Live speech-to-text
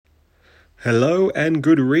Hello and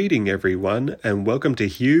good reading, everyone, and welcome to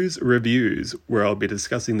Hugh's Reviews, where I'll be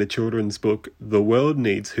discussing the children's book The World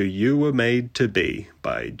Needs Who You Were Made to Be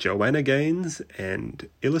by Joanna Gaines and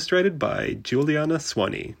illustrated by Juliana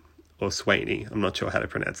Swaney, or Swaney. I'm not sure how to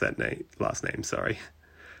pronounce that last name, sorry.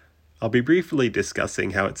 I'll be briefly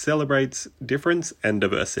discussing how it celebrates difference and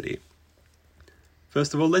diversity.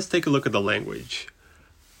 First of all, let's take a look at the language.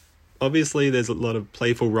 Obviously, there's a lot of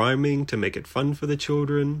playful rhyming to make it fun for the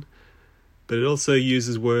children, but it also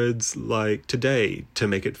uses words like today to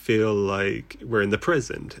make it feel like we're in the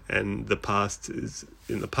present and the past is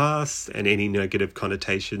in the past and any negative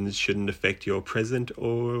connotations shouldn't affect your present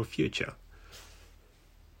or future.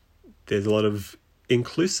 There's a lot of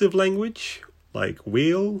inclusive language like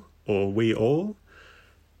we'll or we all,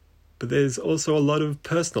 but there's also a lot of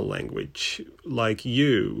personal language like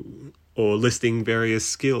you, or listing various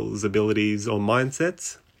skills, abilities, or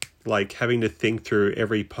mindsets, like having to think through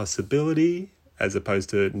every possibility as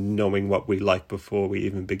opposed to knowing what we like before we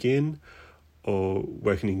even begin, or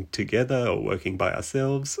working together or working by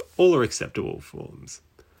ourselves. All are acceptable forms.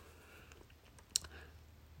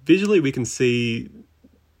 Visually, we can see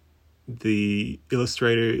the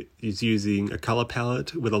illustrator is using a color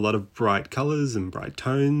palette with a lot of bright colors and bright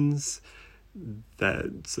tones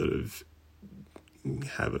that sort of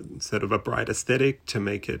have a bright aesthetic to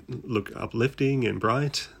make it look uplifting and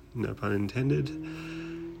bright. No pun intended.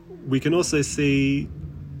 We can also see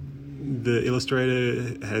the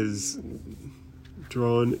illustrator has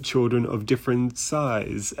drawn children of different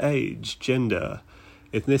size, age, gender,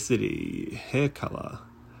 ethnicity, hair color,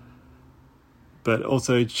 but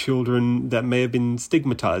also children that may have been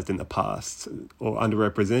stigmatized in the past or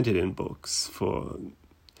underrepresented in books for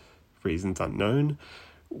reasons unknown.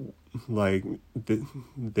 Like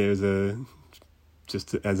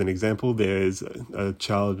just as an example, there's a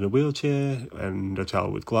child in a wheelchair and a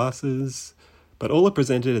child with glasses, but all are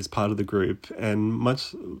presented as part of the group, and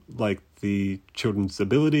much like the children's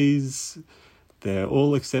abilities, they're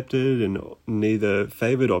all accepted and neither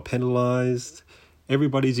favoured or penalised.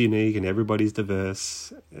 Everybody's unique and everybody's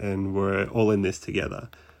diverse, and we're all in this together.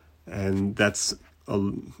 And that's a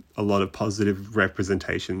lot of positive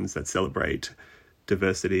representations that celebrate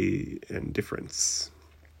diversity and difference.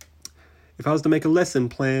 If I was to make a lesson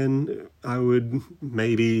plan, I would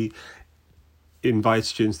maybe invite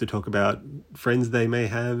students to talk about friends they may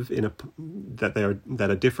have that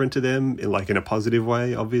are different to them, in a positive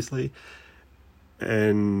way, obviously,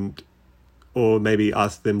 or maybe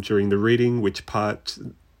ask them during the reading which parts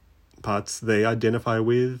they identify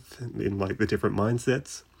with in the different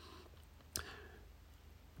mindsets.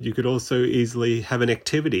 You could also easily have an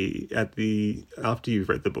activity after you've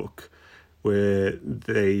read the book where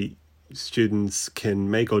students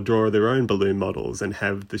can make or draw their own balloon models and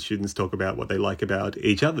have the students talk about what they like about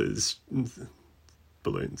each other's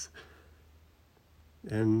balloons.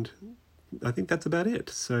 And I think that's about it.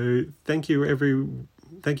 So thank you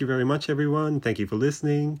very much, everyone. Thank you for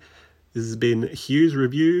listening. This has been Hugh's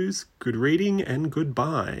Reviews. Good reading and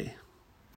goodbye.